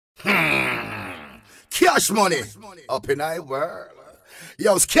Cash money up in our world.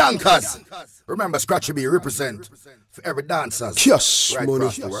 Yo, skankers. Remember, Scratchy B represent for every dancers. Cash right money.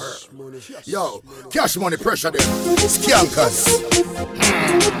 Across the world. Yo, cash money pressure them. Skankers.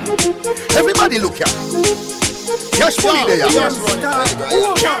 Everybody look at. Cash money there.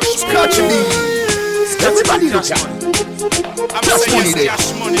 Scratchy B. Everybody look at. Cash money there.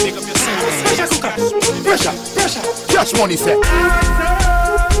 Pressure. Cash money set.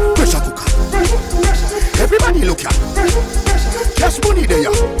 Pressure cooker. Everybody look at. Cash money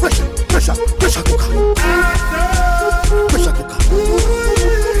there. Pressure cooker. Pressure cooker.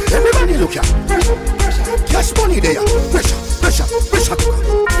 Everybody look at. Cash money there. Pressure cooker.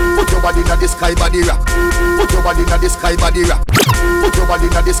 Put your body in the sky body rock. Put your body in the sky body rock. Put your body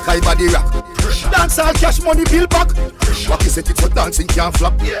in the sky body rock. Dance all cash money bill back. What is it? It's for dancing can't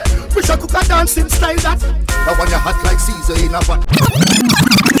flop. Pressure cooker dancing style that. That one you hot like Caesar in a pot.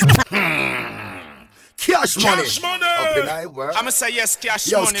 Cash money up in our world. I'ma say yes, cash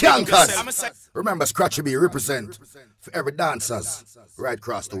Yo, money. skankers. Remember, Scratchy B represent for every dancers right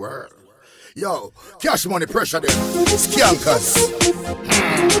across the world. Yo, cash money pressure them. Skankers.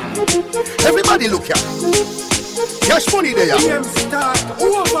 Everybody look at. Cash money there.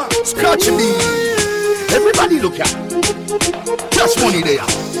 Scratchy B. Everybody look at. Cash money there.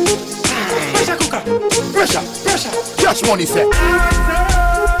 Pressure cooker. Pressure. Cash money set.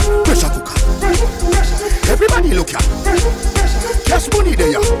 Pressure cooker. Everybody look at. Cash money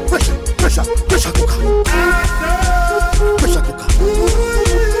there. Pressure cooker. Pressure cooker.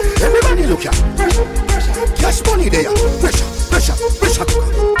 Everybody look at. Cash money there. Pressure cooker.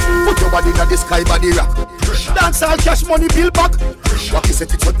 Put your body in the sky body rock. Dance all cash money bill back. What is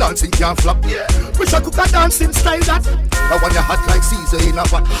it? It's for dancing can't flop. Pressure cooker dancing style that. That one you hot like Caesar in a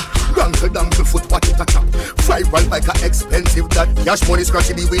pot. Dunkle foot watch it a chop. Fry one like a expensive that. Cash money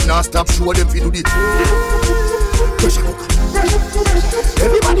Scratchy B we not stop. Show them fi do the pressure cooker.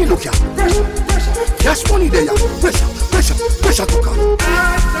 Everybody look at. Cash money there. Pressure cooker.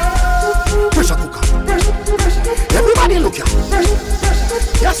 Pressure cooker. Everybody look at.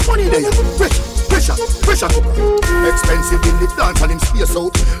 Cash money there. Pressure cooker. Expensive in the dance and him space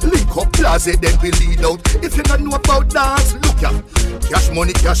out. Link up plaza then we lead out. If you don't know about dance, look at. Cash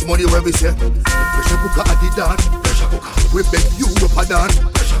money where we say. Pressure cooker at the dance. Pressure cooker. We bet you up a dance.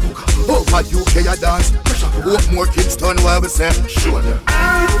 Pressure cooker. Over UK a dance. Pressure cooker. What more Kingston where we say. Sure.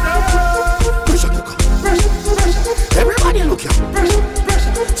 Pressure cooker. Everybody look at.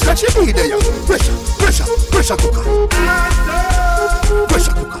 Scratchy B there. Pressure cooker.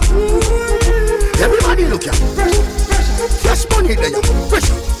 Pressure cooker. Everybody look at. Cash money there.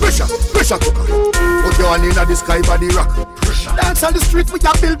 Pressure cooker. Put your hand in the sky body rock. Dance on the street with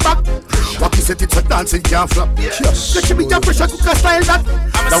your build back. What is it? It's a dancing can't flop. Scratchy B your pressure cooker style that.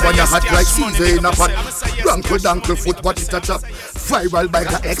 That one you hot like Caesar in a pot. Dunkle foot what it a chop. Viral by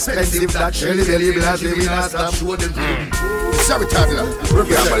the expensive that. Shelly belly blast we not stop. Show them. Sorry Toddler.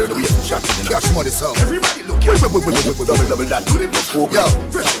 Cash money sound. Everybody look at. Double that. Yo,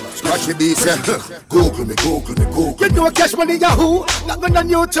 Scratchy B say, Google me. You know cash money Yahoo, not gonna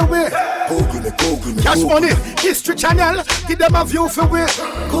new to me. Google me. Cash money, History Channel, give them a view for we.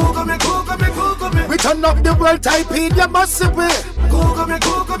 Google me. We turn up the world type in, you must see we. Google me.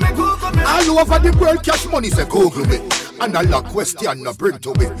 All over the world cash money say Google me. And a lot question no bring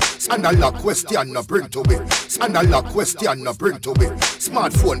to it. And a lot question no bring to it. And a lot question no bring to it.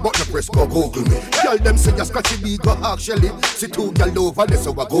 Smartphone but no press go Google me. Tell them say your Scratchy B go actually. See two girl over there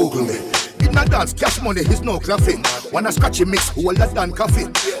so Google me. In a dance cash money is no clapping. One a Scratchy mix whole a than coffee.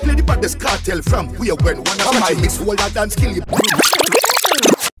 Play the baddest cartel from where when. One a Scratchy mix whole a than skilly.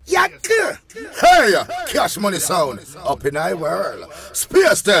 Yeah, hey, cash money sound up in our world.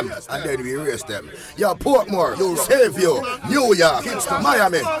 Space them and then we erase them. Yo, Portmore, Savio, New York, Kingston,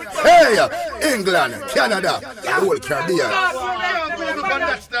 Miami. Hey, England, Canada, the whole Caribbean.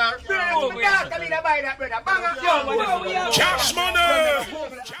 Cash money.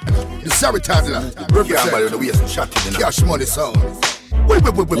 The sorry Toddler, represent cash money sound.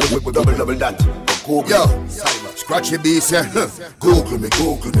 Double that. Yo, Scratchy B say, Google me.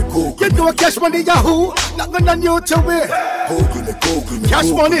 You know cash money Yahoo, not gonna new to we. Google me.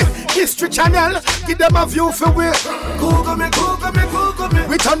 Cash money, History Channel, give them a view for we. Google me.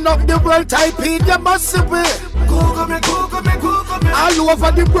 We turn up the world type in, you must see we. Google me. All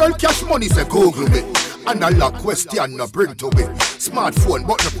over the world cash money say Google me. Analog question no bring to it. Smartphone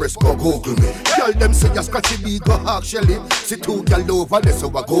but no press go Google me. Tell them say you scratchy big go hawk shelly. See two gal over there so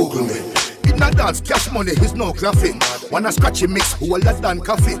I Google me. In a dance, cash money is no graphing. One a scratchy mix, whole lot than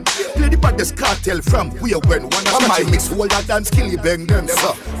coffee. Play the baddest cartel from where when. One a scratchy mix, whole lot than skilly bang them.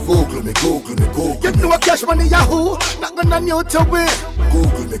 So, Google me, Google me, Google me. You know cash money, Yahoo, not gonna know to win.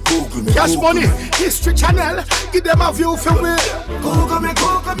 Google me, Google me. Cash money, History Channel, give them a view for me. Google me,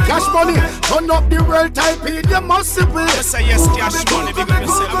 Google me. Cash money, turn up the world type in, you must see me. Say yes, cash money, big up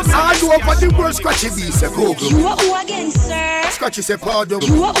yourself. All over the world, scratchy B say Google me. You are who again, sir? Scratchy say pardon me.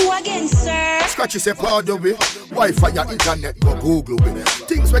 You are who again, sir? Scratchy say pardon me. Wi-Fi your internet go Google me.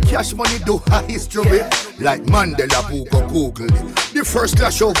 Things where cash money do a history. Like Mandela who go Google it. The first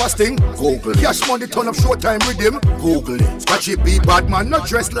clash over sting, Google it. Cash money turn up showtime rhythm, Google it. Scratchy be bad man, not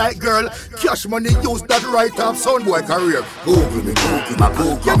dressed like girl. Cash money use that right up sound boy career. Google me, Google me,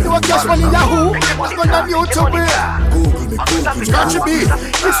 Google me. You know cash money Yahoo, I'm gonna YouTube it. Google me, Google me. Scratchy be,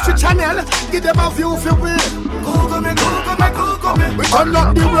 History Channel, give them a view for me. Google me, Google me, Google me. We turn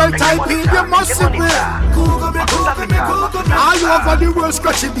up the world type in, you must see me. Google me, Google me, Google me. All over the world,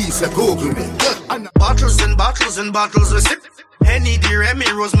 Scratchy B say Google me. And bottles and bottles and bottles we sip. Henny, dear Emmy,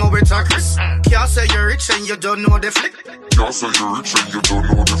 Rosemo with a Chris. Can't say you're rich and you don't know the flick. Can't say you're rich and you don't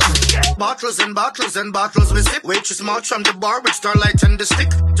know the flick. Bottles and bottles and bottles we sip. Waitress march from the bar with starlight and the stick.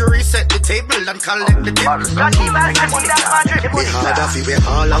 To reset the table and collect the tip. We hard off, we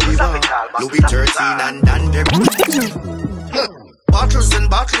all we want. Louis 13 and Dan. Bottles and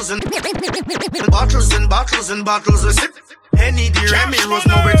bottles and bottles and bottles and bottles we sip. Henny, dear Emmy,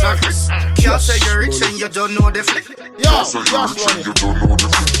 Rosemo with a Chris. Can't say you're rich and you don't know the flick. Can't say you're rich and you don't know the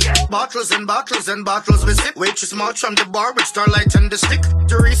flick. Bottles and bottles and bottles we sip. Waitress march from the bar with starlight and the stick.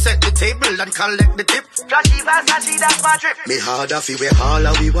 To reset the table and collect the tip. That's my trip. Me hard off, we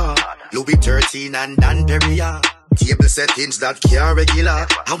all we want. Louis 13 and Dan Perrier. Table settings that care regular.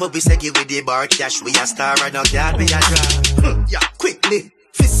 How about we say give with the bar cash? We a star and no card we a draw. Yeah, quickly.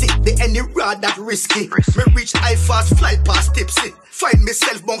 Visit the any rod that risky. Me reach high fast, fly past tipsy. Find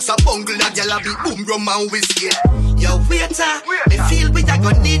myself bounce a bungle and yalla be boom rum and whiskey. Yo waiter, me feel we a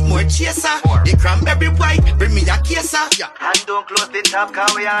gonna need more chaser. The cranberry white, bring me a caser. And don't close the top,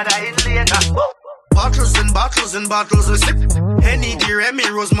 cause we are the in lane. Bottles and bottles and bottles we sip. Henny, dear Emmy,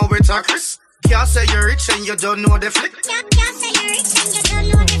 Rosemo with a Chris. Can't say you're rich and you don't know the flick. Can't say you're rich and you don't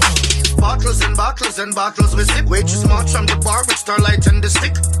know the flick. Bottles and bottles and bottles we sip. Waitress march from the bar with starlight and the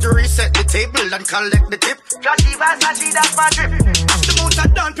stick. To reset the table and collect the tip. That's my trip. The mount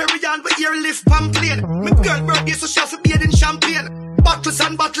of Dan Perrier with ear lift pamphlet. Me girl birthday so she for beard in champagne. Bottles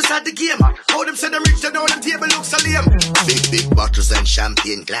and bottles at the game. How them say them rich and all them table looks so lame. Big bottles and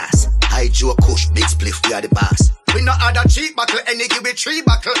champagne glass. High Joe Kush, big spliff, we are the boss. We not add a cheap bottle, any give it 3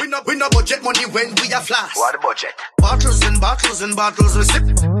 bottle. We no budget money when we are flash. What a budget? Bottles and bottles and bottles we sip.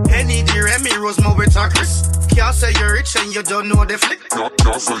 Henny, dear Emmy, Rosemo with a Chris. Can't say you're rich and you don't know the flick.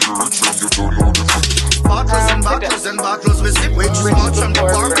 Can't say you're rich and you don't know the flick. Bottles and bottles and bottles we sip. Waitress march from the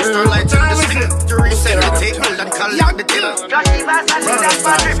bar with starlight and the stick. To reset the table and collect the tip. That's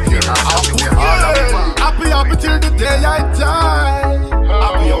my trip. happy till the day I die.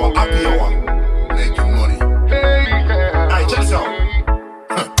 Happy hour, making money. I just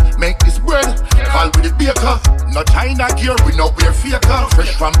make this bread, call with the baker. No China gear, we no wear faker.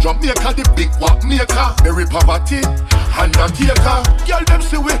 Fresh from Jamaica, the big wap maker. Berry poverty, undertaker. Girl them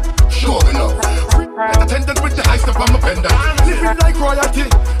see we, show me love. Attendant with the high stuff on my pendant. Living like royalty,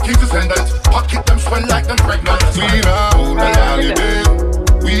 king's descendant. Pocket them swell like them pregnant. We now the holiday.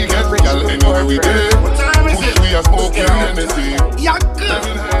 We get real anywhere we day. Push we are smoking Hennessy. Yeah, good.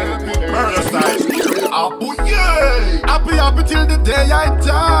 Murder style. Abu yeah. Happy till the day I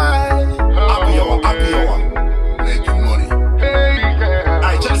die. Happy hour, making money.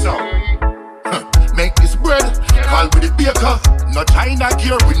 I just make this bread, call with the baker. No China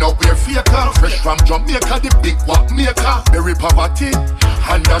gear, we no wear faker. Fresh from Jamaica, the big wap maker. Berry poverty,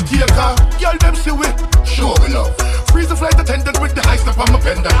 undertaker. Girl them see we, show me love. Freeze the flight attendant with the high stuff on my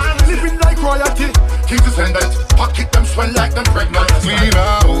pendant. Living like royalty, king's descendant. Pocket them swell like them pregnant. We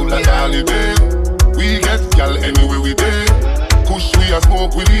now the holiday. We get gal anywhere we day. Kush we a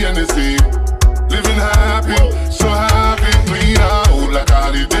smoke with the Hennessy. Living happy, so happy. We now like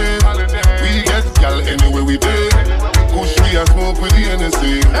holiday. We get gal anywhere we day. Kush we a smoke with the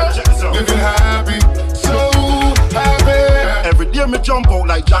Hennessy. Living happy, so happy. Every day me jump out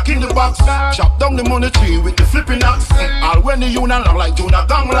like Jack in the box. Chop down the money tree with the flipping axe. All when the union long like Jonah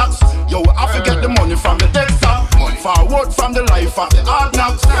gang locks. Yo, I forget the money from the Dexter. Forward from the life of the hard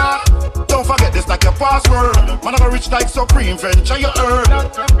knocks. Don't forget this like your password. Man, I go rich like Supreme venture you earn.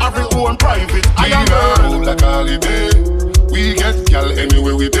 Every own private iron girl. Like holiday. We get gal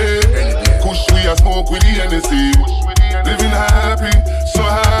anywhere we day. Kush we a smoke with the NSC. Living happy, so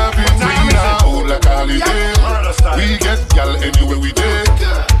happy. We now like holiday. We get gal anywhere we day.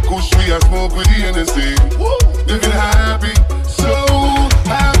 Kush we a smoke with the NSC. Living happy, so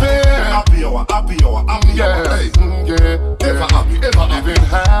happy. Happy hour, happy hour, happy hour. Ever happy, living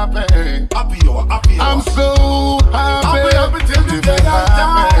happy. Happy hour, happy hour. I'm so happy, happy till the day I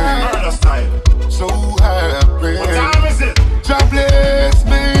die. Murder style. So happy. What time is it? God bless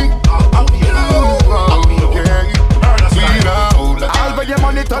me. All when your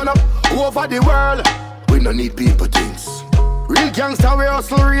money turn up over the world. We no need people things. Real gangster we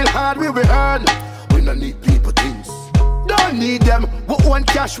hustle real hard we will earn. We no need people things. Don't need them. We want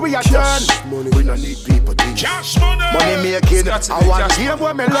cash we a turn. We no need people things. Cash money. Money making. I want game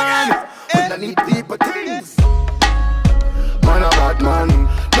where me learn. We no need people things. Man a bad man.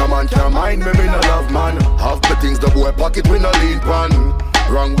 No man can mind me no love man. Half the things the boy pocket we no lean pan.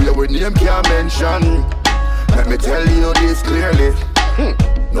 Wrong way with name can't mention. Let me tell you this clearly.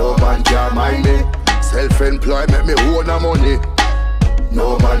 No man can mind me. Self-employed make me own the money.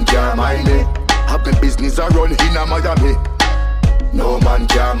 No man can mind me. Have the business I run in a Miami. No man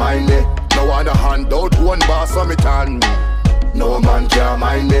can mind me. No one a hand out one boss on me tan. No man can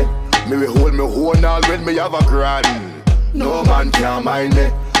mind me. Me will hold me own all when me have a grand. No man can mind me.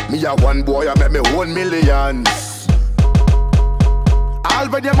 Me a one boy I make me own millions. All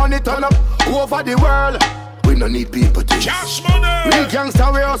when the money turn up over the world. We no need people to Cash money. real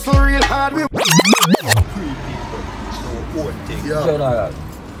gangster we hustle real hard we General.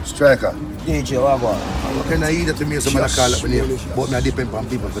 Striker. DJ Wagwan. How can I eat it to me so I call up name? But me I depend on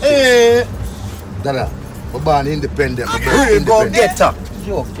people for things. Dada, I'm born independent. Go get up.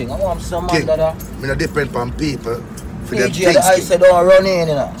 Joke thing. I want some man, Dada. Me not depend on people for them DJ, I things. said don't run in,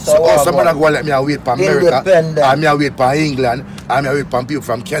 you know. So someone go let me wait for America. Independent. I'm wait for England. I'm wait for people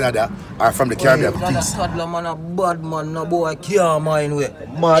from Canada or from the Caribbean. Toddler man a bad man, no boy can't mind with.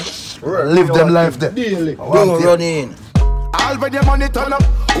 Mad. Live them life there. Don't run in. All when the money turn up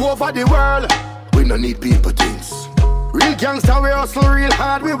over the world. We no need people things. Real gangster we hustle real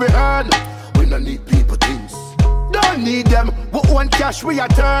hard we will earn. We no need people things. Don't need them. We want cash we a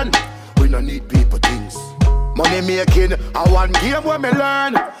turn. We no need people things. Money making I want game where me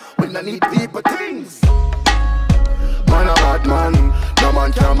learn. We no need people things. Man a bad man. No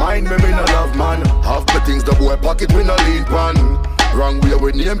man can mind me no love man. Half the things the boy pocket we no lean pan. Wrong way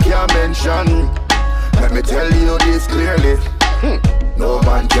with name can't mention. Let me tell you this clearly. No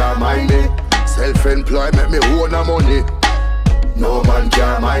man can mind me. Self-employed make me own the money. No man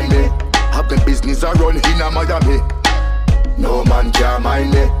can mind me. Have the business I run in a Miami. No man can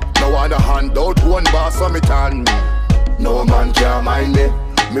mind me. No one a hand out one boss on me tan. No man can mind me.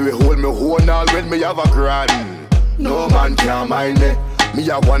 Me will hold me own all when me have a grand. No man can mind me. Me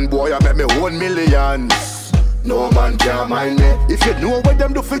a one boy I make me own millions. No man can mind me. If you know what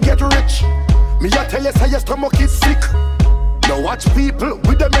them do forget rich. Me a tell you say your stomach is sick. Now watch people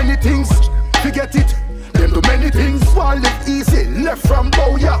with the many things. Forget it, them do many things. One live easy, left from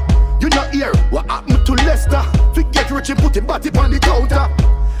Boya. You not hear what happened to Lester. Forget rich and put him body on the counter.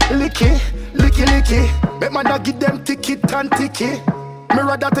 Licky, licky, licky. Make man not give them ticket and ticky. Me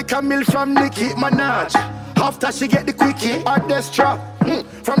rather take a meal from Nicki Minaj. After she get the quickie or Destra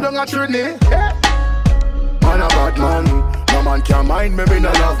from down a Trinity. Man a bad man. No man can mind me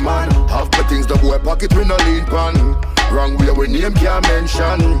no love man. Half the things the boy pocket we no lean pan. Wrong way with name can't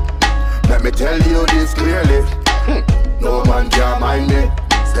mention. Let me tell you this clearly. No man can mind me.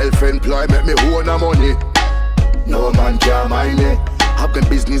 Self-employed make me own the money. No man can mind me. Have the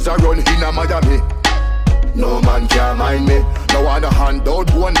business I run in a Miami. No man can mind me. No one a hand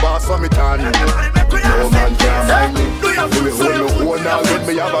out one boss on me tan. No man can mind me. Me hold me own now when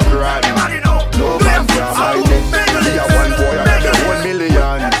me have a grand. No man can mind me. Me a one boy I make me 1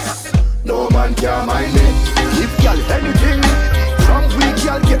 million. No man can mind me. If y'all anything, from weak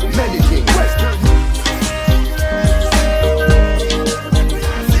y'all get many things.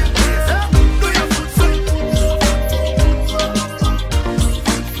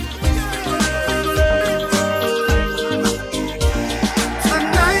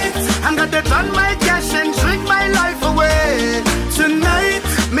 Tonight, I'm gonna turn my cash and drink my life away. Tonight,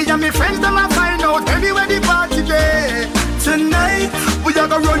 me and my friends them a find out anywhere the party day. Tonight, we are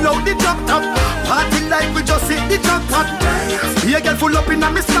gonna run out the drop top. Party like we just hit the jackpot. Be a girl full up in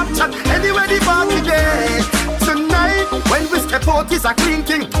a me Snapchat. Anywhere the party day. Tonight, Tonight, when we step out, is a clean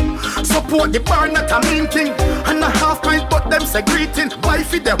thing. Support the bar, not a mean thing. And a half pint, but them say greeting.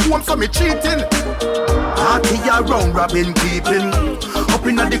 Wifey, they home, so me cheating. Party around, robbing, keeping. Up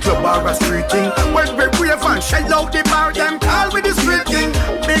in the club or a street thing. When we brave and shell out the bar, them call with the street king.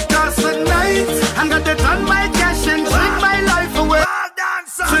 Because tonight, I'm gonna turn my cash and drink my life away.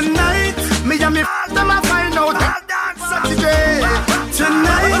 Tonight, me and me them a find out. Today,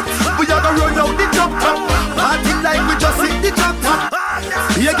 tonight, we are gonna roll out the top top. Party like we just hit the top top.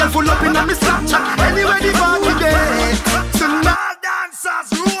 Be a girl full up in a me Snapchat. Anyway, the party day. Tonight,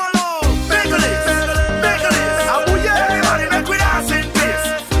 dancers roll out. Biggless, biggless. Everybody make we dance in peace.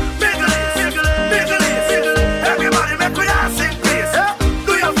 Biggless, biggless. Everybody make we dance in peace.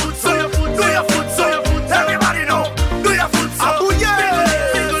 Do your foot so, do your foot so. Everybody know, do your foot so.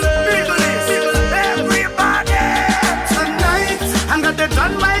 Biggless, everybody. Tonight, I'm gonna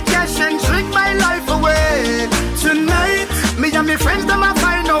turn my cash and drink my life away. Tonight, me and my friends them a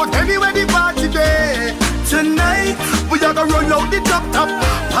find out anywhere the party day. Tonight, we are gonna roll out the top top.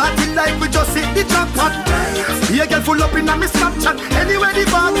 Party like we just hit the top top. Be a girl full up in a me Snapchat. Anywhere the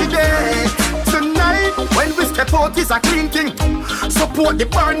party day. Tonight, when we step out, is a clean thing. Support the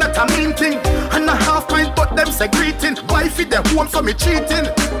bar, not a mean thing. And a half pint, but them say greeting. Wifey, they home, so me cheating.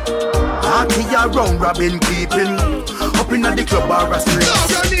 Party around, robbing, keeping. Up in the club or a street.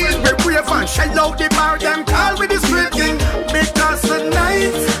 When we brave and shell out the bar, them call with the street king. Because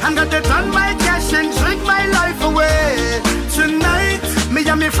tonight, I'm gonna turn my cash and drink my life away. Tonight, me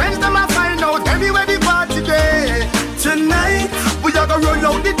and my friends them a find out everywhere the party day. Tonight, we are gonna roll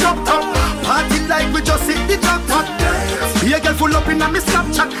out the top top. Party like we just hit the top top. Be a girl full up in a me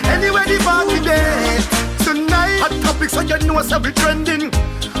Snapchat. Anywhere the party day. Tonight, hot topics so you know so we trending.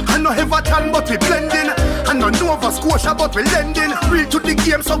 I know Everton but we blending. I know Nova Scotia but we lending. Real to the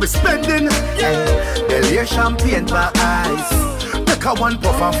game so we spending. Belly champagne for ice. Take a one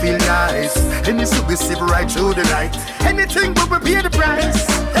puff and feel nice. Any soup we sip right through the night. Anything but we pay the price.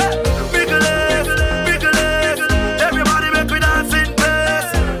 Biggless, biggless. Everybody make we dance in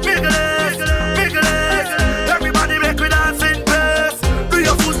place. Biggless, biggless. Everybody make we dance in place. Do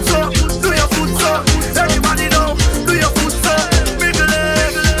your foot so, do your foot so. Everybody know, do your foot so.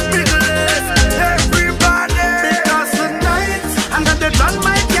 Biggless, biggless. Everybody. Because tonight, I'm gonna run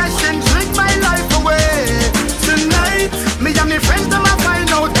my cash and drink my life away. Tonight, me and my friends them a find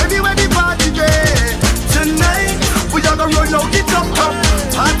out everywhere the party day. Tonight, we are gonna roll out the top top.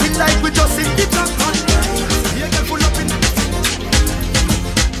 Party like we just hit the top top. Yeah, get full up in.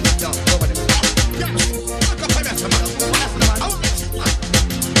 Yo, over there. Yeah, fuck up on that man.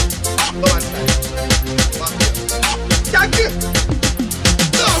 Yankee,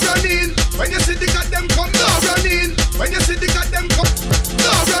 no running. When you see the goddamn come, no running. When you see the goddamn come,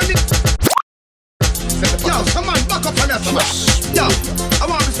 no running. Yo, come on, back up on that man. Yo, I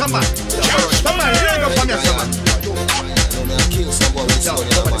want to come on. Come on, leg up on that man.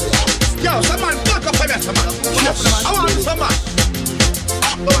 Yo, come on, back up on that man. I want to come on.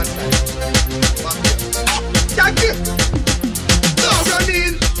 Yankee, no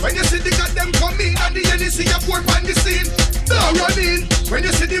running. When you see the goddamn come in and the NEC you pour on the scene. No running. When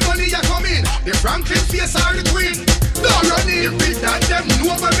you see the money you come in, the Franklin face are the queen. No running. We that them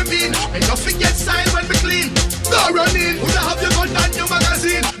know what we mean. And don't forget style when we clean. No running. Woulda have your gun and your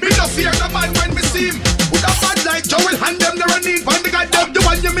magazine. Me no fear no man when me see him. Woulda bad like Joel hand them the running. When me got them, the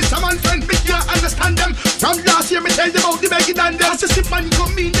one you miss a man friend. Me can't understand them. From last year me tell them about the begging and them. Assistant man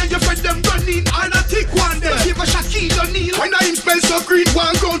come in, then your friend them running. And I take one them. Give a Shaquille O'Neal. When I spell so green,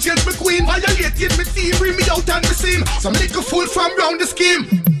 one go against me queen. Violated me team, bring me out and me seam. Some little fool from round the scheme.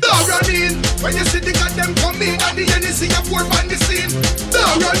 No running. When you see the goddamn come in and the NEC you pour on the scene. No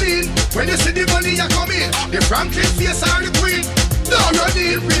running. When you see the money you come in, the Franklin face are the queen. No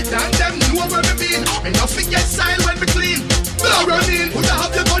running. We and them know what we mean. Me no forget style when we clean. No running. Woulda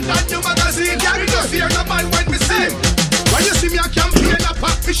have your gun and your magazine. Yeah, me no fear no man when me see him. When you see me a campaign, I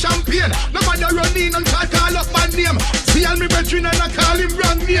pop me champagne. No man a run in and call up my name. See all me brethren and I call him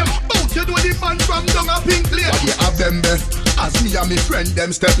wrong name. Bout you know the man from down a pink lane. But you have them there. As me and me friend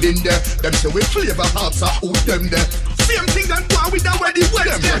them step in there. Them say we flavor hearts are out them there. Same thing that go with the wedding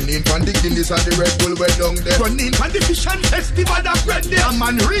Wednesday. Them running from the Guinness and the Red Bull way down there. Running from the fish and festival that bread there. A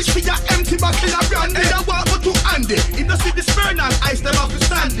man reach for your empty bottle of brandy. And I walk out to Andy. He no see the Spurnal ice them off the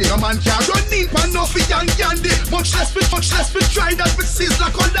standing. No man can't run in for no for young candy. Much less for try that with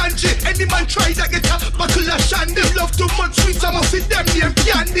sizzler Colange. Any man try that get a buckle of shandy. Love too much sweet, I must see them name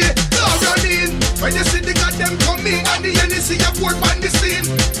candy. No running. When you see the goddamn come in and the NEC you pour on the scene.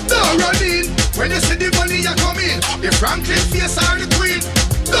 No running. When you see the money you come in, the Franklin face are the queen.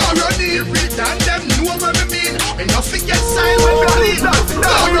 No running. And them know what I mean. Me no forget sign when me bleed.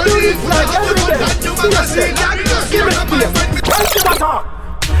 Now running. Like every day. Give me space.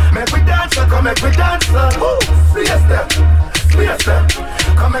 Make we dance, come make we dance. Space them, space them.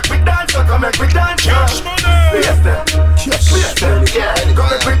 Come make we dance, come make we dance. Space them, space them. Come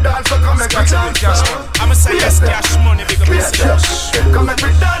make we dance, come make we dance. I'ma say yes, cash money, big up yourself. Come make we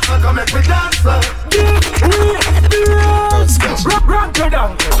dance, come make we dance. Run to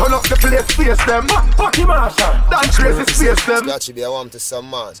them. Turn up the place, space them. Fucky Marshall, dance crazy, space them. Got to be a warm to some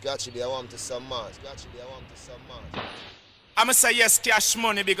man. Got to be a warm to some man. Got to be a warm to some man. I'ma say yes, cash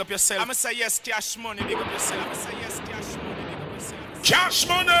money, big up yourself. I'ma say yes, cash money, big up yourself. I'ma say yes, cash money, big up yourself. Cash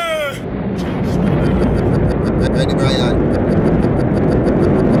money! Ready, Brian?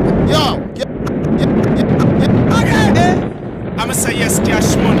 Yo! Okay! I'ma say yes,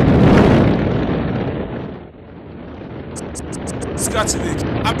 cash money. Scotty big.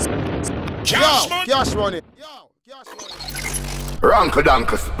 Cash money! Cash money! Yo! Cash money! Ranka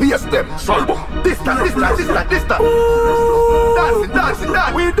danka, space them. Solvo. Distance. Dancing.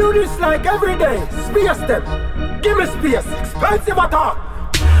 We do this like every day. Space them. Give me space. Expensive attack.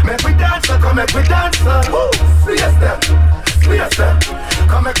 Make we dance, come make we dance. Space them.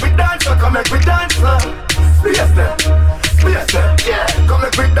 Come make we dance, come make we dance. Space them. Yeah. Come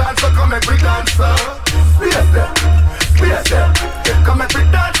make we dance, come make we dance. Space them. Come make we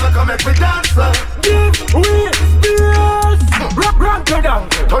dance, come make we dance. Give we space. Run to them.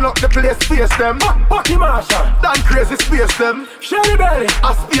 Turn up the place, space them. Fucky Marshall, Dan crazy, space them. Shelly Belly,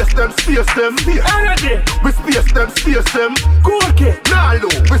 I space them. Energy, We space them. Cool Kid, Nalu,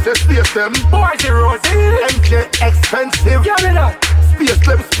 we say space them. Boys and Rosie, MJ expensive. give me that.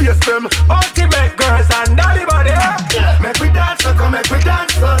 Space them. Ultimate girls and anybody. Make we dance, come make we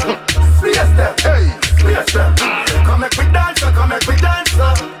dance. Space them. Hey, space them. Come make we dance, come make we dance.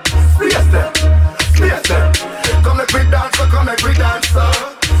 Space them. Come make we dance, come make we dance.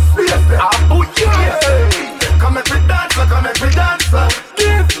 Space them. Oh yeah. Come make we dance, come make we dance.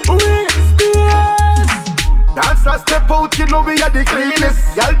 Give we space. Dancers step out, you know we are the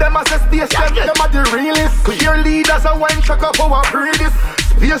cleanest. Y'all them as a space them, them are the realest. Cheerleaders are wine Chaka Pow prettiest.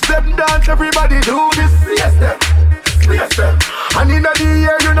 Space them dance, everybody do this. Space them. And in the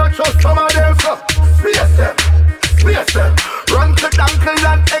year you not trust some of them, so space them. Run to dankle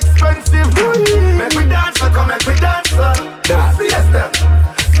and expensive. Make we dance, come make we dance. Space them.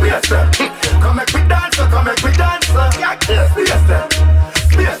 Come make we dance, come make we dance. Space them.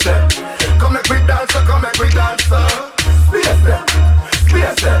 Come make we dance, come make we dance. Space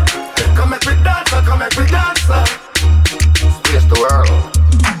them. Come make we dance, come make we dance. Space the world.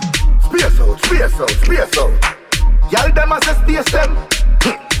 Space out. Y'all them as a space them.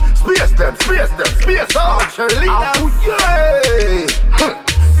 Space out. Cheerleader.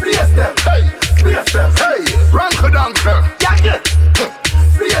 Space them. Hey. Ranka danker. Yeah.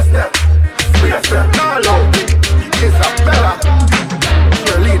 Space them. Narlo. Isabella.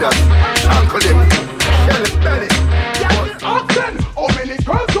 Cheerleaders. Uncle Lim. Shelly Belly. Often, how many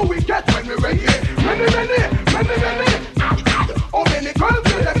girls do we get when we ready? Many. How many girls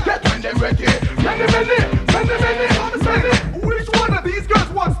do they get when they ready? Many. Which one of these girls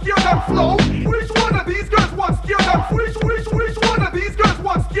wants to scare them flow? Which one of these girls wants to scare them? Which one of these girls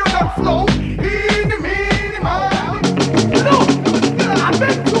wants to scare them flow? In the minimal. No, I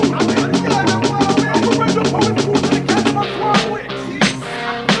beg to. When the poets put the cat in my car with.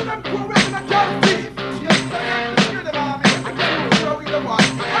 I'm growing a cat thief. Hear them on me. I can't throw it away.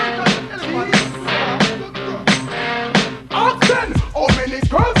 Often, how many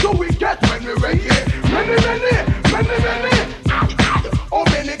girls do we get when we ready? Many. How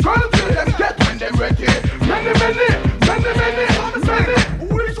many girls do them get when they ready? Many.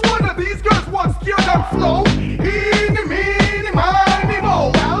 Which one of these girls wants to scare them flow? In the minimal.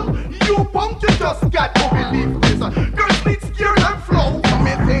 Well, you punk, you just got to believe this. Girls need scare them flow.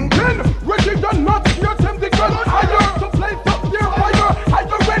 Me thinking, ready or not, scare them the girls higher. To play up their fire,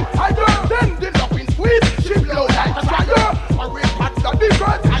 higher. Then the loving sweet, she blow like a fire. Or if that's the big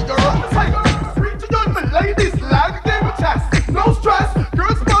girl higher. Free to young ladies, like them chest. No stress,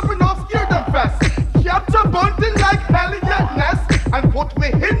 girls popping off, scare them fast. Capture bunting like Elliot Ness and put me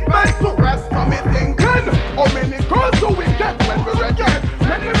in bed to rest. Me thinking, how many girls do we get when we ready?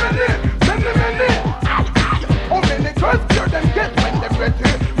 Many. How many girls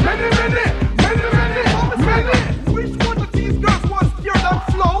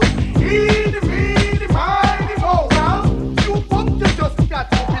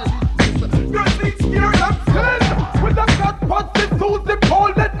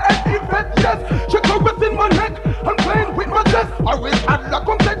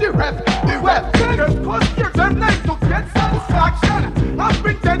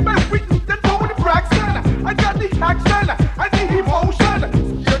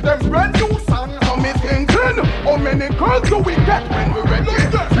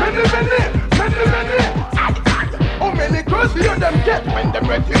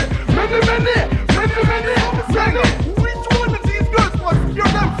ready. Many. Which one of these girls must hear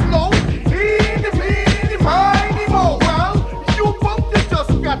them flow? Eeny, miny, mo. Well, you punk, you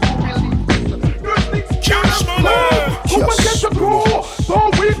just got to believe this. Girls need to hear them flow. Who will get the crew? So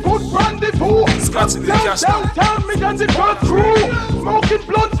we put rendezvous. Downtown, me and the girl crew. Smoking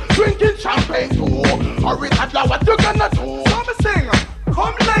blunts, drinking champagne too. Hurry, Toddler, what you gonna do? So me sing,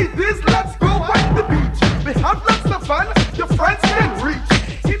 come ladies, let's go at the beach. We have lots of fun, your friends can reach.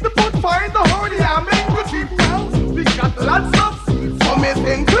 If the boat find the horny, I make the cheap now. We got lots of seats. So me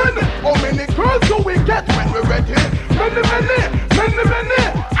thinking, how many girls do we get when we're ready? Many.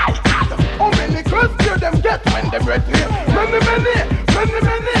 How many girls do them get when they're ready? Many.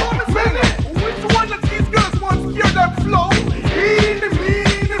 Which one of these girls wants to hear them flow?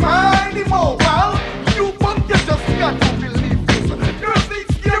 Eeny, miny, mo. Well, you punk, you just got to believe this. Girls need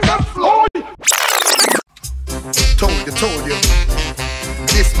to hear them flow. Told you.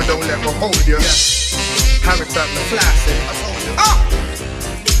 This me don't let me hold you. Harry start me flashing.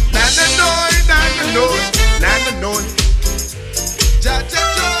 Nana noy.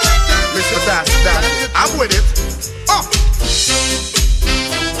 Mr. Dash, I'm with it.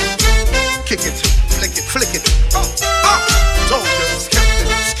 Kick it, flick it. Told you,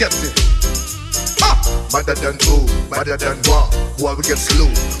 skeptic. Madder than who, madder than what? Boy, we get slew.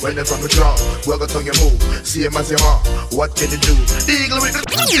 Whenever we draw, we're gonna turn your move. See him as you are, what can you do? The eagle with the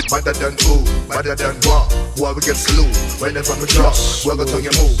madder than who, madder than what? Boy, we get slew. Whenever we draw, we're gonna turn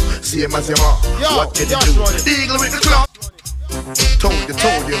your move. See him as you are, what can you do? The eagle with the claw. Told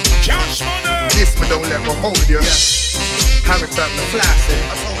you. This me don't let me hold you. Harry start me flashing.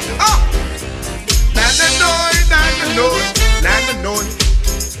 Nana noy.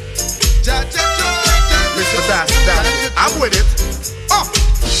 Mr. Dash, I'm with it.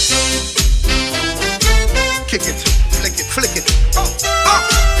 Kick it, flick it.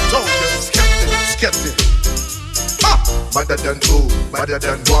 Told you, skeptic. Madder than who, madder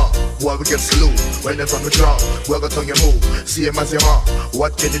than what? Boy, we get slew. Whenever we draw, we're gonna turn your move. See him as you are,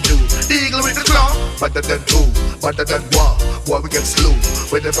 what can you do? The eagle with the claw. Madder than who, madder than what? Boy, we get slew.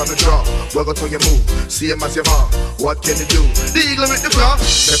 Whenever we draw, we're gonna turn your move. See him as you are, what can you do? The eagle with the claw.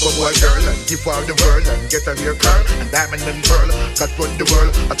 Step up, boy, girl, and give her the world and get her hair curl and diamond and pearl. Got run the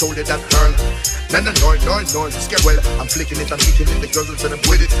world. I told you that girl. Nana noise, scare well. I'm flicking it, I'm kicking it. The girls will set up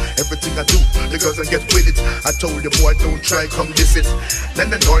with it. Everything I do, the girls will get with it. I told you, boy, don't try, come this it.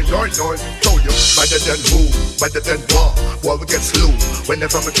 Nana noise. Told you, better than who, better than what? Boy, we get slew.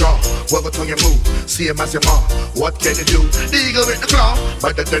 Whenever we draw, we're gonna turn your move. See him as your mom. What can you do? The eagle with the claw.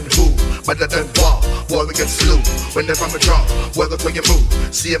 Better than who, better than what? Boy, we get slew. Whenever we draw, we're gonna turn your move.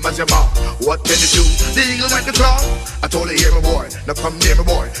 See him as your mom. What can you do? The eagle with the claw. I told you, hear me, boy. Now come near me,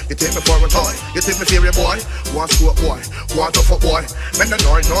 boy. You take me for a toy. You take me for a boy. Want scoop, boy. Want a foot, boy. Man,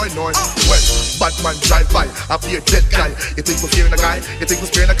 noise. Well, bad man drive by. I be a dead guy. You think we're fearing a guy? You think we're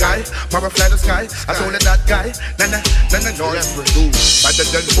scaring a guy? Mara fly the sky. I told you that guy. Nana noise. Better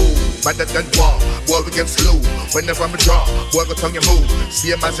than who? Better than what? Boy, we get slew. Whenever we draw, boy, we tongue your move.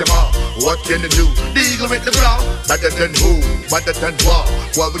 See him as your mom. What can you do? The eagle with the claw. Better than who? Better than what?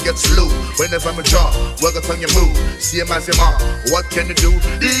 Boy, we get slew. Whenever we draw, boy, we tongue your move. See him as your mom. What can you do?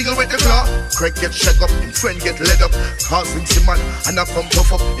 The eagle with the claw. Craig get shut up, him friend get led up. Cause him see man, and I come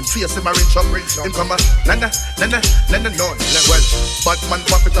tough up. Him face him a rinch up. Him come a nana noise. Well, bad man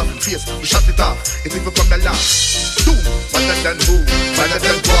pop it off him face, we shut it off. If people come the last, boom. Better than who, better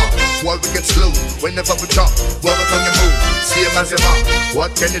than what? While we get slow, whenever we drop, we're on your move. See him as your mom.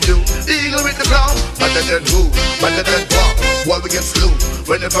 What can you do? The eagle with the claw. Better than who, better than what? While we get slow,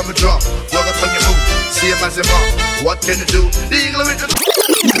 whenever we drop, we're on your move. See him as your mom. What can you do? The eagle with the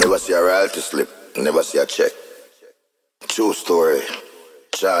claw. Never see a royalty slip, never see a check. True story,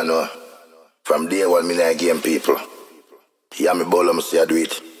 Chano. From day one, me not game people. Yeah, me bowler, me see I do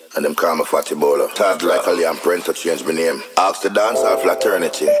it. And them call me fatty bowler. Talk like a Liam Prent to change my name. Ask the dance all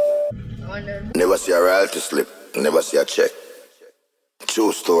fraternity. Never see a royalty slip, never see a check.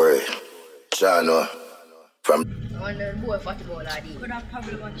 True story, Chano. From boy fatty bowler, could have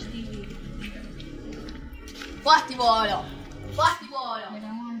probably watched TV. Fatty bowler. Fatty bowler. But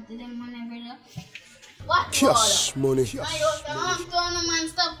I want to them money, brother. What? Cash money. Man,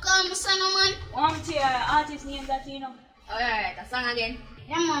 stop calling me son, man. Want to your artist name that you know? Alright, a song again.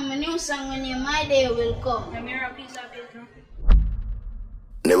 Yeah, man, my new song when you My Day Will Come. The mirror piece of it, no?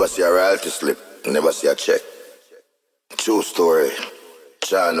 Never see a royalty slip, never see a check. True story,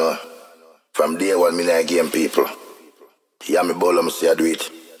 Chano. From day one, me not game people. Yeah, me bowler, me see I do it.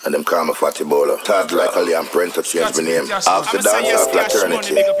 And them call me fatty bowler. Talk like a Liam Prent to change my name. Ask the dance of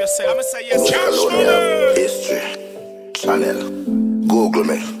fraternity. Colonial history, channel, Google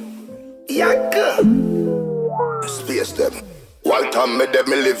me. Yaka. Space them. While time me them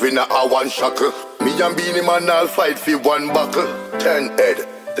me live in a one shackle. Me and Beanie Man all fight for one buckle. 10 head.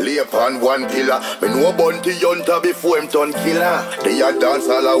 Lay upon one pillar. Me know Bunty Hunter before him turn killer. They a dance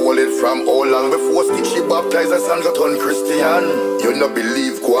all a hold it from how long before Stitchy baptized us and got turn Christian. You no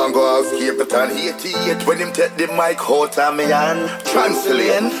believe go and go out Cape Town 88 when him take the mic out of me hand.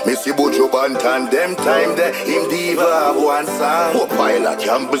 Translate, me see Bojo Bantan them time there him diva have one song. Poor pilot,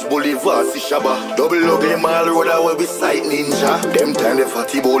 Campus Boulevard, see Shabba. Double ugly mall road away beside Ninja. Them time the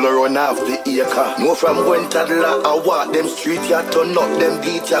fatty bowler run off the acre. No from when Toddler I walk them street ya turn up them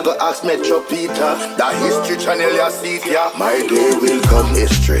beat. You go ask Metro Peter. That history channel you see it, yeah. My day will come,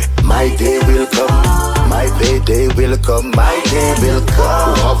 history. My day will come. My payday will come. My day will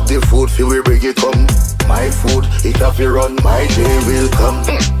come. Who have the food for we bring it come. My food, it have to run. My day will come.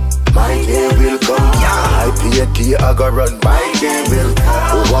 My day will come. I pay a day I go run. My day will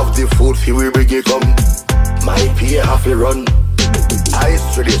come. Who have the food for we bring it come. My pay have to run. I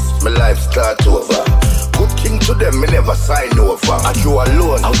history this, my life start over. Good king to them, me never sign over. I draw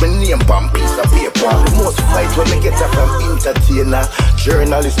alone, I've been name on piece of paper. The most fight when me get up from entertainer,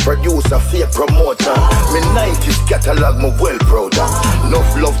 journalist, producer, fake promoter. Me 90s catalog, me well proud of.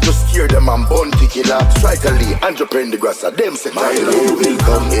 Enough love to scare them and bounty killer. Strike a Lee, entrepreneur the grass of them say my day will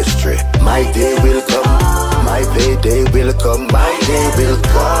come, history. My day will come. My payday will come. My day will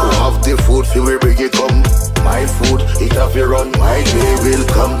come. Who have the food for we bring it come. My food, it have to run. My day will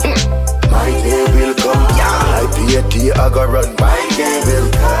come. My day will come. I pay a day I go run. My day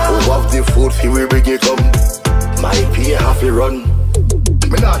will come. Who have the food for we bring it come. My pay have to run.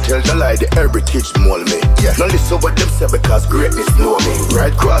 Me not tell the lie, the heritage mold me. Yeah. Now listen what them say because greatness know me.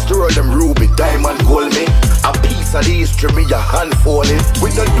 Right across the road them ruby, diamond, gold me. A piece of the history me a hand falling.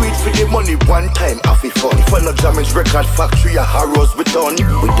 We don't do it for the money one time off it fun. If I no damage record factory a harrows we done.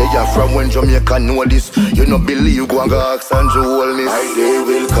 We there from when Jamaica know this. You no believe go and go ask and Joelness. My day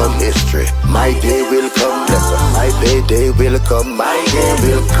will come, history. My day will come. Listen. My payday will come. My day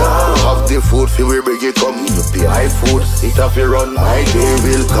will come. Have the food for we bring it come. My food, it have to run. My day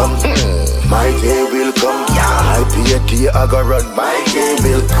will come. My day will come. I pay a day I go run. My day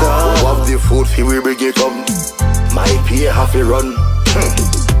will come. Who have the food for we bring it come. My pay have to run.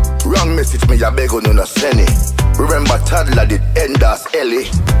 Wrong message me a beg on no send it. Remember Toddler did end as Ellie.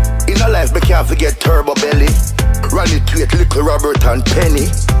 In a life me can't forget Turbo Belly. Run it with Little Robert and Penny.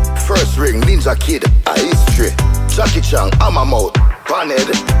 First ring Ninja Kid a history. Jackie Chan I'm a mouth Panhead.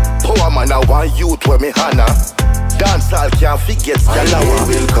 Power man I want youth where me Hannah. Dance all can't forget Scalawa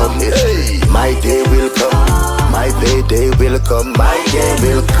will come. Hey. My day will come. My payday will come. My day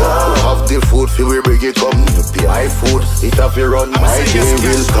will come. Who have the food for we bring it come. My food, it have to run. My day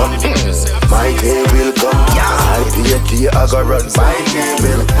will come. My day will come. I pay a day I go run. My day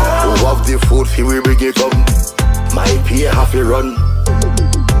will come. Who have the food for we bring it come. My pay have to run.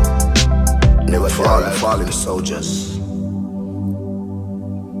 Never falling soldiers.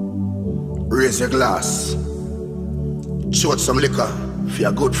 Raise your glass. Short some liquor for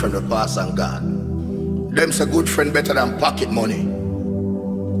your good friend who pass and gone. Them's a good friend better than pocket money.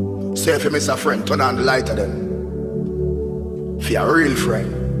 Say if you miss a friend, turn on the light of them. For your real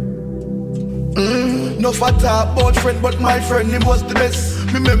friend. No for talk about friend, but my friend him was the best.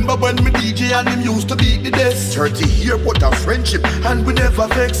 Remember when me DJ and him used to beat the desk. 30 years what a friendship and we never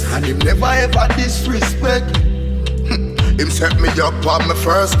vex. And him never ever disrespect. Him set me up on my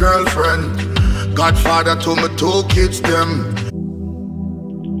first girlfriend. Godfather to my 2 kids them.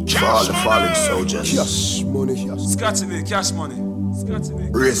 For all the fallen soldiers. Cash money. Scotty me, cash money.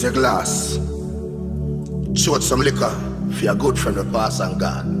 Raise your glass. Short some liquor for your good friend who pass and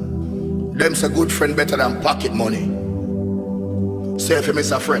gone. Them's a good friend better than pocket money. Say if you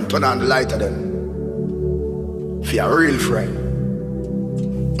miss a friend, turn on the light of them. For your real friend.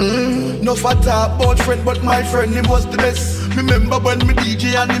 No for talk about friend, but my friend him was the best. Remember when me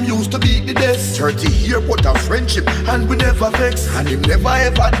DJ and him used to beat the desk. 30 years what a friendship and we never vex. And him never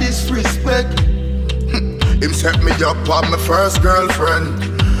ever disrespect. Him set me up on my first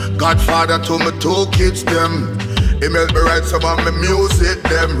girlfriend. Godfather to my 2 kids them. Him help me write some of my music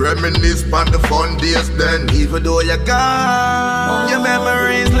them. Reminisce on the fun days then. Even though you're gone, your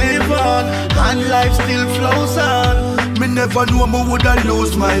memories live on, and life still flows on. Me never knew me woulda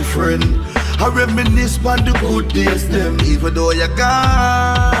lose my friend. I reminisce on the good days them. Even though you're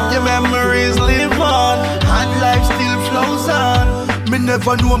gone, your memories live on, and life still flows on. Me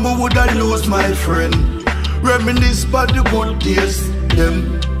never knew me woulda lose my friend. Reminisce on the good days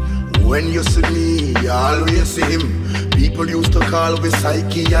them. When you see me, you always see him. People used to call we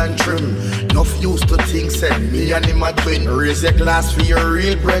psyche and trim. Enough used to think said me and him a twin. Raise a glass for your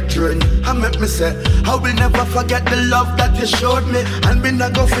real brethren. I make me say, I will never forget the love that you showed me. And me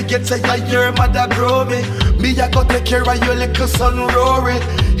not go forget say your mother grow me. Me a go take care of your little son Rory.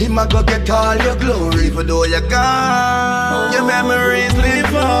 Him a go get all your glory. Even though you're gone, your memories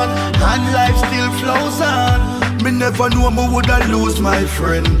live on, and life still flows on. Me never know me woulda lose my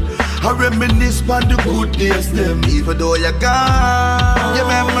friend. I reminisce on the good days them. Even though you're gone, your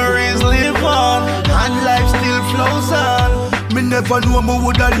memories live on, and life still flows on. Me never know me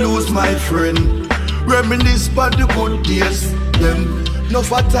woulda lose my friend. Reminisce on the good days them. No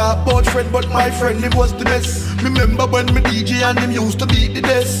fat talk about friend, but my friend, him was the best. Remember when me DJ and him used to be the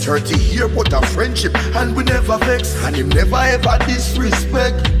best. 30 years but a friendship, and we never vex. And him never ever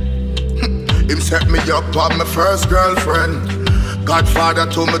disrespect. Him set me up on my first girlfriend. Godfather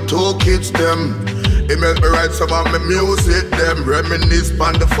to my 2 kids them. He make me write some of my music them. Reminisce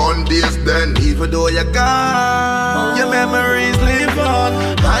on the fun days then. Even though you're gone, your memories live on,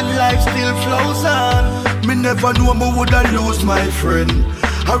 and life still flows on. Me never know me woulda lose my friend.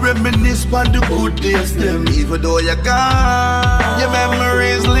 I reminisce on the good days them. Even though you're gone, your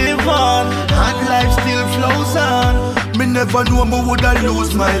memories live on, and life still flows on. Me never know me woulda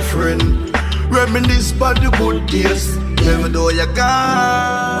lose my friend. Reminisce on the good days. Even though you're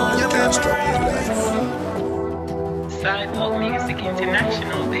gone, you can't stop your life. Sidewalk Music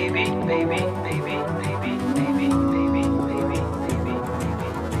International, baby, baby, baby, baby, baby, baby, baby, baby, baby.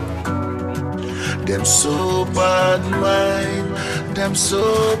 Them so bad mind, them so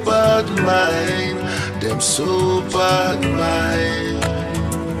bad mind, them so bad mind.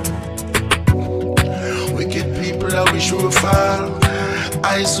 Wicked people, I wish you would fall.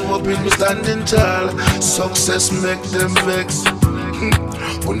 Eyes open, we standing tall. Success make them vex.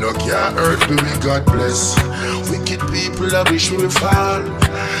 Who no can't hurt me, we God bless. Wicked people, I wish we fall.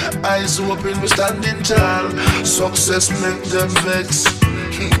 Eyes open, we standing tall. Success make them vex.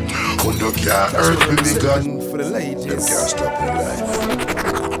 Who no can't hurt me, we God. For the ladies, them can't stop your life.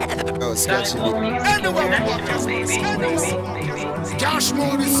 Oh, sketchy. Anyone walking, baby. Cash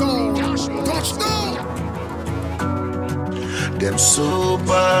money soul. Touchdown. Them so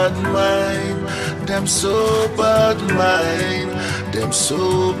bad mind, them so bad mind, them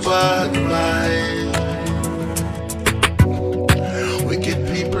so bad mind. Wicked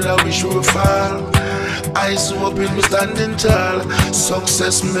people, I wish we would fall. Eyes open, we standing tall.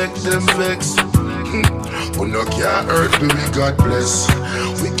 Success make them vex. Who no can't hurt me, we God bless.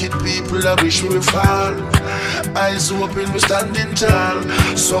 Wicked people, I wish we would fall. Eyes open, we standing tall.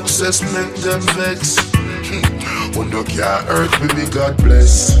 Success make them vex. Who no can't hurt me, we God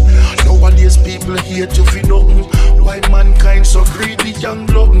bless. Nowadays people hate you for nothing. Why mankind so greedy and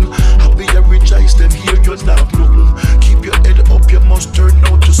glutton? Happy you rejoice them here, you're not nothing. Keep your head up, you must turn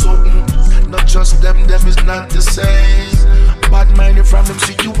out to something. Not just them is not the same. Bad minded from them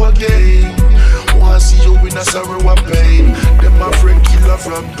see you again. Wanna see you in a sorrow and pain. Them my friend killer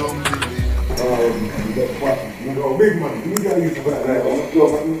from Dundee. You know, big man, you gotta use that like,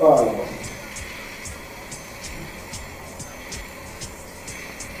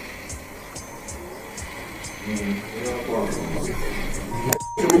 You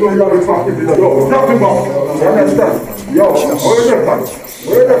know you fucking yo, drop him off. You understand? Yo, where the fuck?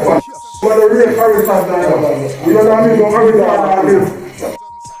 Where the fuck? What the real carry fast now? You know what I mean? Don't carry that lift.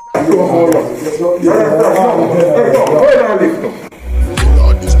 You understand?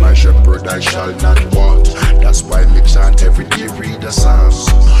 Lord is my shepherd, I shall not want. That's why me chant every day, read the Psalms.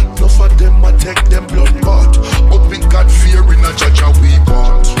 Enough of them I take them blood pot, but we got fear in a judge and we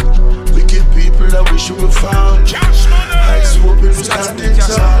want. Wicked people, I wish you would fall. Eyes open, we standing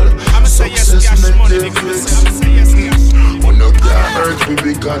tall. Success make them flex. Who no can't hurt me,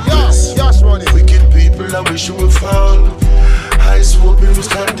 we God bless. Wicked people, I wish you would fall. Eyes open, we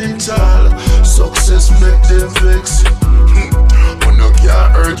standing tall. Success make them vex. Who no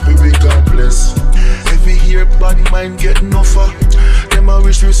can't hurt me, we God bless. Every year bad mind get no far. Them a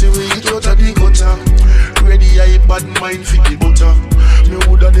wish we see we eat out of the gutter. Ready I bad mind for the butter. Me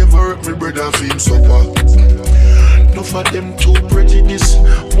woulda never hurt me brother for him supper. Enough of them too prejudice.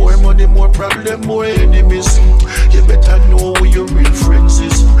 More money, more problem, more enemies. You better know who your real friends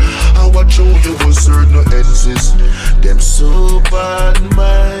is. I watch how you will serve no ends. Them so bad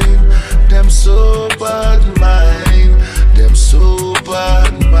mind, them so bad mind, them so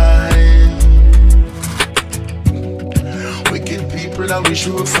bad mind. Wicked people, I wish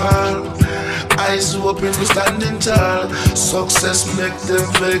you would fall. Eyes open, we standing tall. Success make them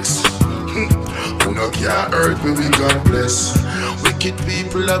vex. Who no can't hurt me, we God bless. Wicked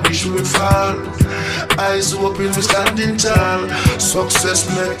people, I wish we fall. Eyes open, we standing tall. Success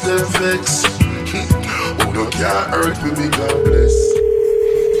make them vex. Who no can't hurt me, we God bless.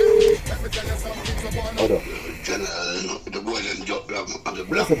 Hold up. The boy them jump grab the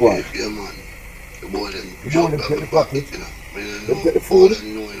What's the boy? Yeah, man. The boy them jump grab the pocket. Them get the food.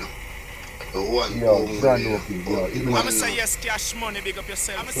 Yo, brand new thing, yo. I'ma say yes, cash money, big up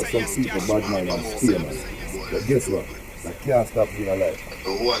yourself. I'ma say yes, people cash bad money. mind and steal, man. But guess what? That can't stop being alive.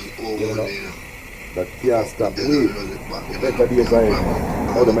 You know? That can't stop. We better days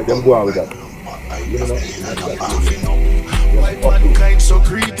ahead. How to make them go out with that? You know? Why mankind so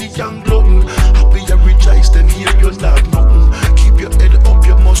greedy and glutton? Happy and rejoice, them hear you laugh nothing. Keep your head up,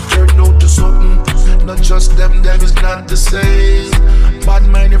 you must turn out to something. Not just them is not the same. Bad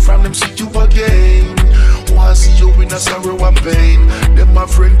minded from them see you again. Wanna see you in a sorrow and pain. Them my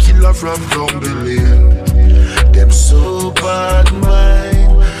friend killer from down the lane. Them so bad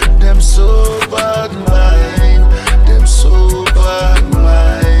mind. Them so bad mind. Them so bad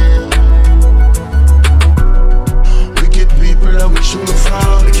mind. Wicked people that we should have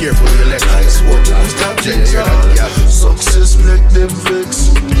found. Be careful with your leg. Nice work, success make them vex.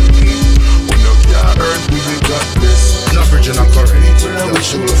 Earth we got this. No virgin or current.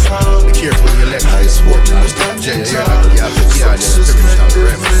 Be careful with your leg. Nice work, yeah, spiritual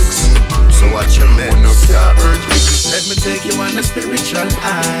remix. So watch your men. Let me take you on a spiritual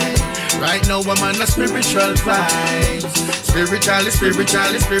high. Right now I'm on a spiritual vibe. Spiritually.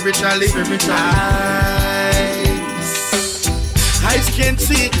 Eyes can't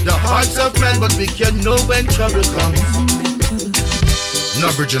see the hearts of man, but we can know when trouble comes. No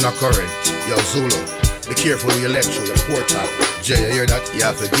virgin or current. Yo, Zulu, be careful with your lecture, your portal. Jay, you hear that? You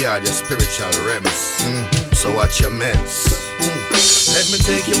have to guard your spiritual realms. So watch your meds. Let me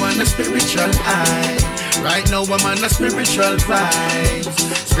take you on a spiritual high. Right now I'm on a spiritual vibe.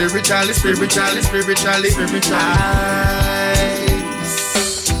 Spiritually.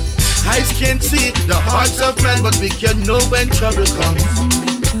 Eyes can't see the hearts of man, but we can know when trouble comes.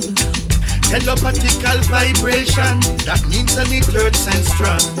 Telepathical vibration, that means I need third sense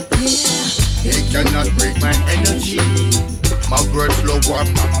strong. It cannot break my energy. My word flow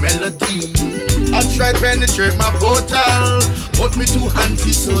warm my melody. I try penetrate my portal, but me too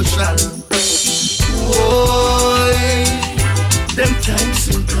antisocial. Boy, them times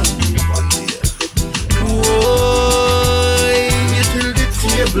soon come. Boy, till the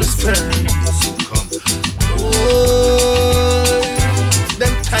tables turn. Boy,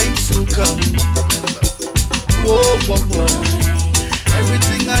 them times soon come. Whoa.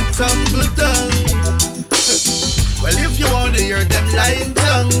 Everything I tumble down. Well, if you wanna hear them lying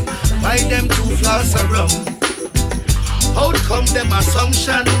down, buy them 2 flaws of rum. How come them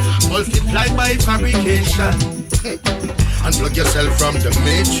assumption multiply by fabrication? Unplug yourself from the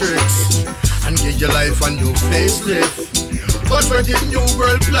matrix and give your life a new facelift. But for the new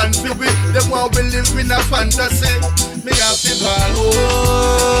world plan for we, them want we live in a fantasy. Me have to ball,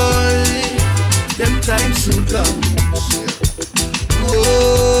 boy. Them times soon come.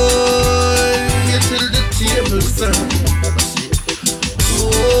 Boy, till the tables turn.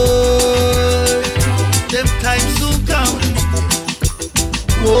 Boy, them times soon come.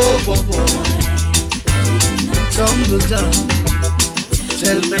 Whoa. Tumble down.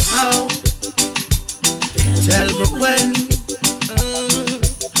 Tell me how. Tell me when.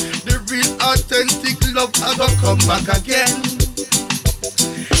 The real authentic love I gonna come back again.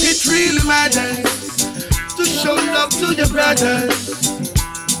 It really matters to show love to your brothers.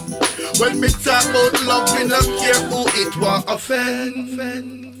 When me talk about love, we don't care who it will offend.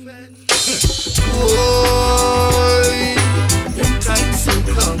 Boy, them times will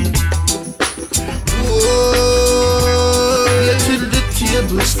come. Boy, till the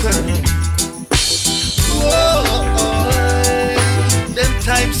tables turn. Boy, them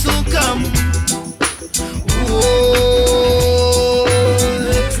times will come. Boy,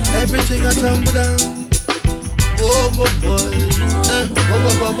 everything I tumble down. Boy.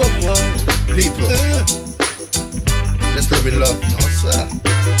 People, let's live in love. No, sir.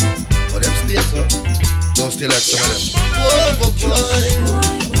 For them stay, sir. Don't stay like some of them.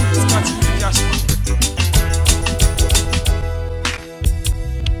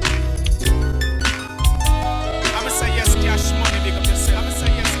 I'ma say yes, cash money, big up yourself. I'ma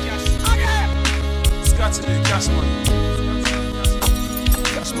say yes, cash. Okay. It's got to be cash money.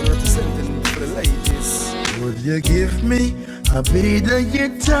 Cash money representing for the ladies. Would you give me a bit of your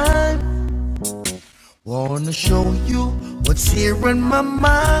time? Wanna show you what's here in my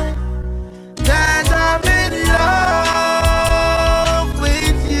mind. That I'm in love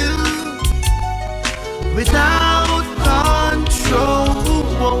with you.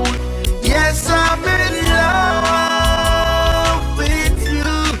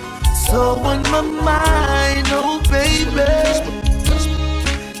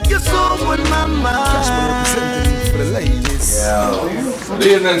 on my mind. For the ladies. Yeah. Good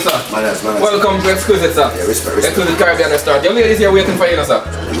evening, sir. Welcome to Exquisite, sir. Yeah, respect. Exquisite Caribbean restaurant. Your ladies here waiting for you, sir.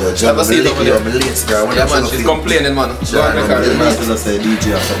 Yo, John, I'm late, girl. Yeah, man, she's complaining, man. John, I'm late. I'm going to say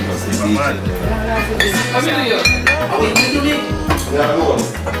DJ or something. Say DJ.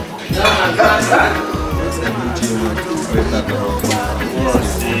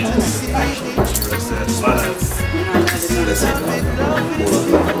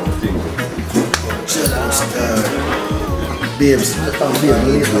 Babes, I'm being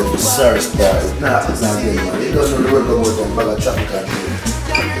lazy. Sorry, star. It's not good, man. You don't know the word about them bag of traffic.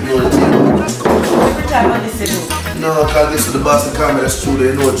 You know the thing. No, because this is the Boston Camera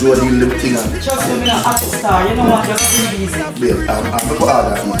Studio. You know Joe deal them thing. Trust me, I'm not star. You know what? You're too easy. Babe, I'm going to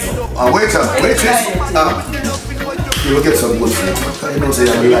order. Waitress. You will get some good food. You know, say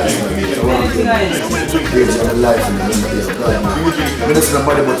I'm alive. I'm alive. I'm not saying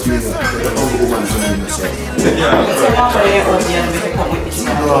nobody but you. I'm a woman from you.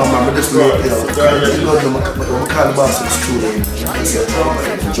 No, man, I just love you. I'm call the boss in the studio. I said,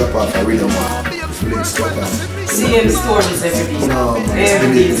 drop off a rhythm. Same stories every day. No, man.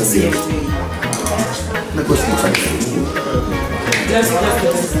 Every day is the same thing. Just.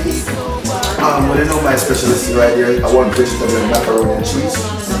 Well, you know my specialist right here. I want vegetable and macaroni and cheese.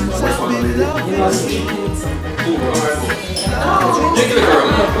 What's one on it?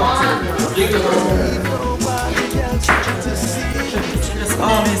 Just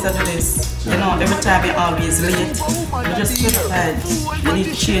always do this. You know, every time you're always late, you just feel bad. You need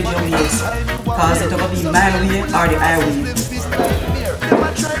to change your ways. Because it's going to be my way or the highway.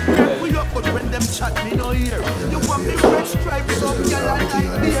 When them chat me no ear. You want me red stripes up, you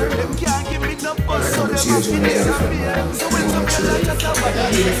like here. Them can't give me no buzz, so them have to disappear. So when some girl just have a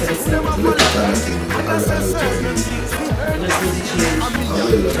dance, them have a lot of things. That's a certain thing.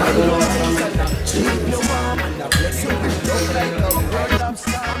 Your mom and a blessing. Don't like no girl, I'm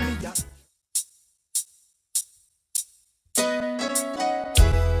sorry.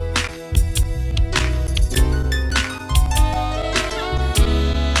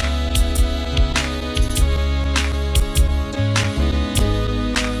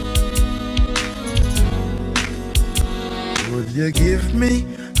 You give me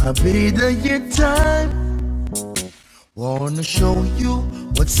a bit of your time. Wanna show you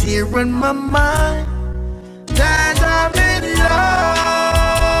what's here in my mind. That I'm in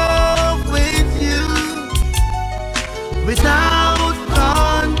love with you without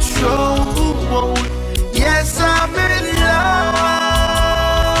control. Yes, I'm in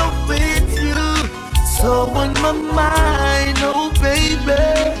love with you. So on my mind, oh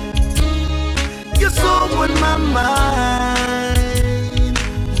baby, you're so on my mind.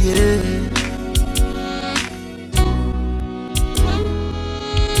 Yeah.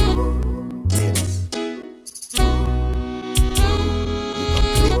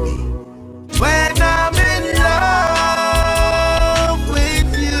 When I'm in love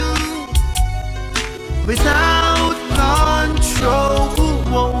with you without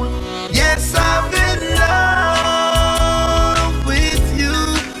control. Yes, I'm in love with you.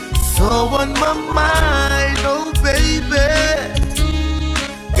 So on my mind, oh baby,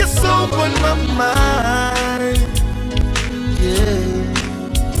 you're so on my mind. Yeah.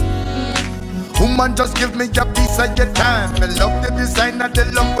 Woman, just give me a piece of your time. I love the design of the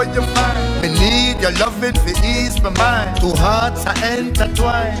love where you find. I need your loving to ease my mind. Two hearts are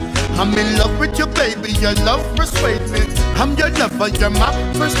intertwined. I'm in love with you, baby. Your love persuade me. I'm your lover, you're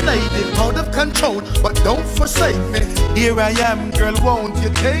my first lady. Out of control, but don't forsake me. Here I am, girl, won't you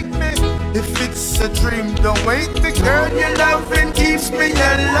take me? If it's a dream, don't wait me. Girl, your loving keeps me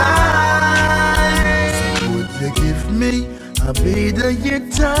alive. So would you give me a bit of your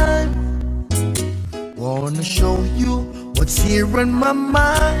time? Wanna show you what's here in my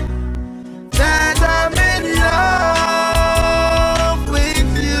mind. That I'm in love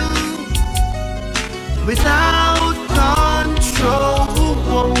with you without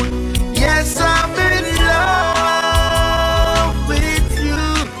control. Yes, I'm in love with you.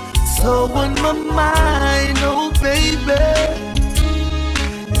 So on my mind, oh baby,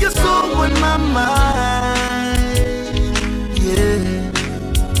 you're so on my mind. Yeah.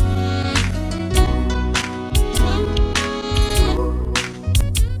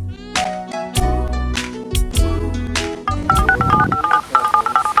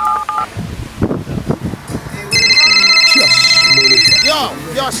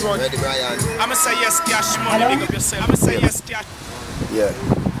 Cash money. Ready, Brian? I'ma say yes, cash money. Big up yourself. I'ma say yes, cash. Yeah.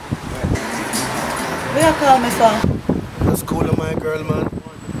 Where you call me from? That's cool, my girl, man.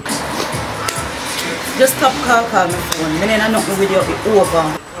 Just stop call me phone. I know nothing with you, it's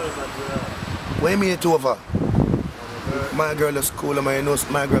over. When you mean it over? My girl is cool, and I know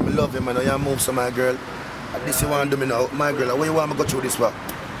my girl, I love him, and I move to my girl. This you want to do me now, my girl, what you want me to go through this for?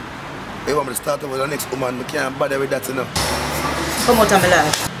 You want me to start over with the next woman, I can't bother with that, you know. Come out of my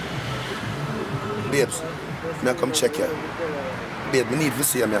life. Babes, may I come check you? Babe, I need to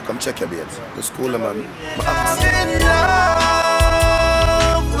see you, may I come check you, babes. The school, man. I'm in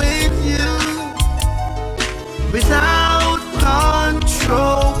love with you without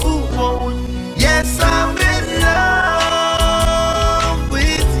control. Yes, I'm in love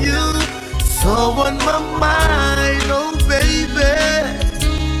with you. So on my mind, oh baby.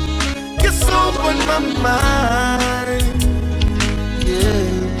 You're so on my mind.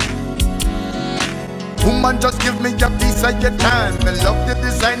 Yeah. Woman, just give me a piece of your time. Me love the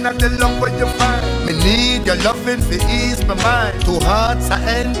design and the love where you find. Me need your loving to ease my mind. Two hearts are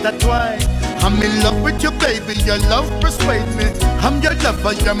intertwined. I'm in love with you, baby. Your love persuade me. I'm your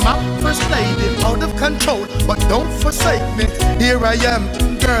lover, you're my first lady. Out of control, but don't forsake me. Here I am,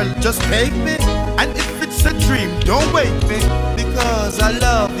 girl, just take me. And if it's a dream, don't wake me. Because I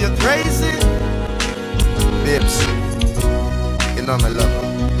love you crazy. Babes, you know I'm a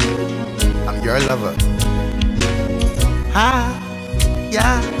lover. I'm your lover. Ah,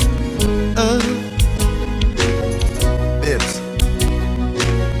 yeah, Babes.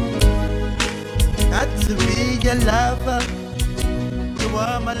 Got to be your lover. You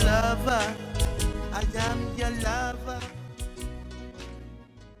are my lover. I am your lover.